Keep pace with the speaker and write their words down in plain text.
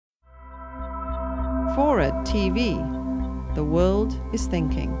FORA.tv. The world is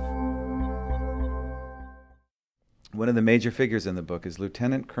thinking. One of the major figures in the book is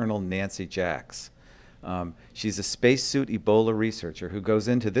Lieutenant Colonel Nancy Jacks. She's a spacesuit Ebola researcher who goes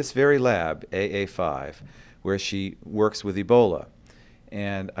into this very lab, AA5, where she works with Ebola.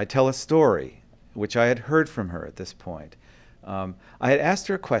 And I tell a story, which I had heard from her at this point. I had asked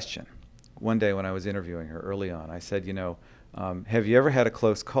her a question one day when I was interviewing her early on. I said, have you ever had a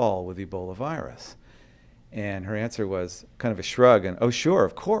close call with Ebola virus? And her answer was kind of a shrug and, oh, sure,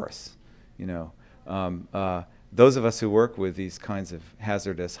 of course. Those of us who work with these kinds of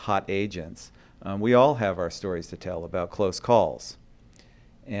hazardous hot agents, we all have our stories to tell about close calls.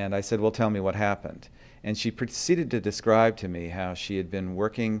 And I said, well, tell me what happened. And she proceeded to describe to me how she had been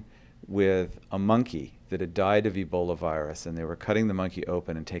working with a monkey that had died of Ebola virus, and they were cutting the monkey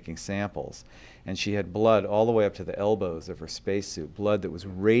open and taking samples. And she had blood all the way up to the elbows of her spacesuit, blood that was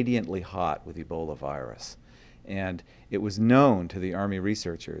radiantly hot with Ebola virus. And it was known to the Army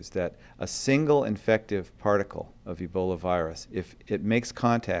researchers that a single infective particle of Ebola virus, if it makes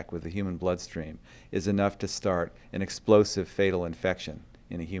contact with the human bloodstream, is enough to start an explosive fatal infection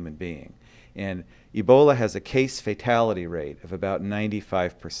in a human being. And Ebola has a case fatality rate of about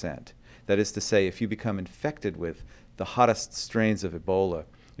 95%. That is to say, if you become infected with the hottest strains of Ebola,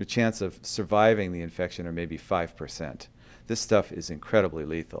 your chance of surviving the infection are maybe 5%. This stuff is incredibly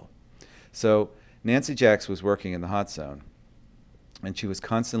lethal. So Nancy Jacks was working in the hot zone, and she was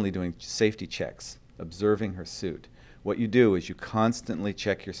constantly doing safety checks, observing her suit. What you do is you constantly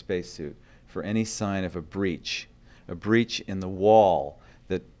check your spacesuit for any sign of a breach in the wall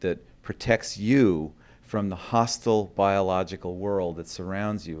that protects you from the hostile biological world that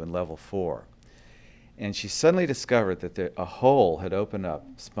surrounds you in level 4. And she suddenly discovered that a hole had opened up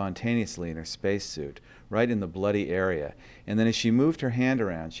spontaneously in her spacesuit, right in the bloody area. And then as she moved her hand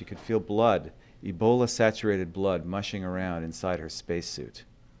around, she could feel blood, Ebola-saturated blood, mushing around inside her spacesuit.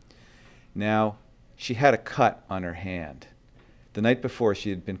 Now, she had a cut on her hand. The night before, she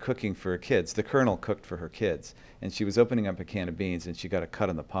had been cooking for her kids. The colonel cooked for her kids. And she was opening up a can of beans, and she got a cut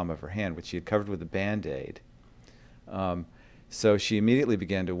on the palm of her hand, which she had covered with a Band-Aid. So she immediately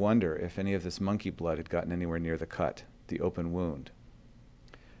began to wonder if any of this monkey blood had gotten anywhere near the cut, the open wound.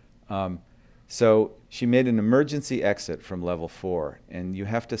 So she made an emergency exit from level 4, and you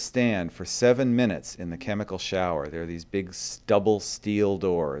have to stand for 7 minutes in the chemical shower. There are these big double steel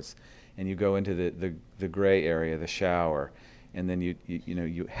doors, and you go into the gray area, the shower, and then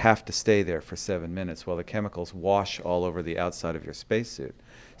you have to stay there for 7 minutes while the chemicals wash all over the outside of your spacesuit.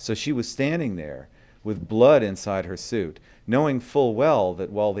 So she was standing there with blood inside her suit, knowing full well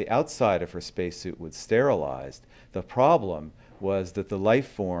that while the outside of her spacesuit was sterilized, the problem was that the life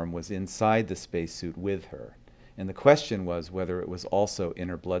form was inside the spacesuit with her. And the question was whether it was also in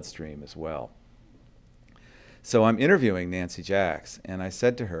her bloodstream as well. So I'm interviewing Nancy Jacks, and I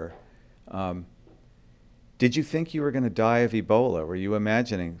said to her, did you think you were going to die of Ebola? Were you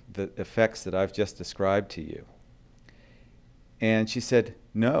imagining the effects that I've just described to you? And she said,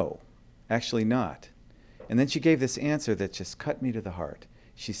 no, actually not. And then she gave this answer that just cut me to the heart.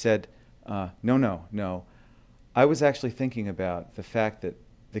 She said, no. I was actually thinking about the fact that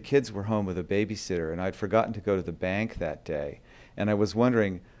the kids were home with a babysitter, and I'd forgotten to go to the bank that day. And I was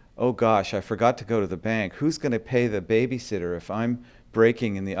wondering, oh gosh, I forgot to go to the bank. Who's going to pay the babysitter if I'm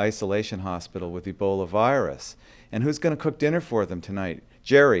breaking in the isolation hospital with Ebola virus? And who's going to cook dinner for them tonight?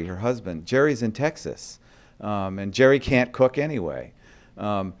 Jerry, her husband. Jerry's in Texas, and Jerry can't cook anyway.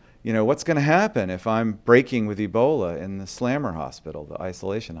 What's going to happen if I'm breaking with Ebola in the Slammer hospital, the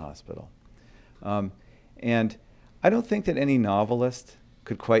isolation hospital? And I don't think that any novelist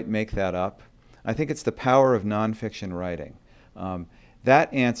could quite make that up. I think it's the power of nonfiction writing.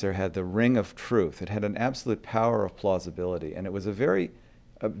 That answer had the ring of truth. It had an absolute power of plausibility, and it was a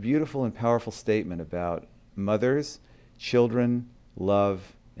beautiful and powerful statement about mothers, children,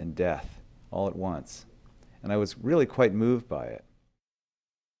 love, and death all at once. And I was really quite moved by it.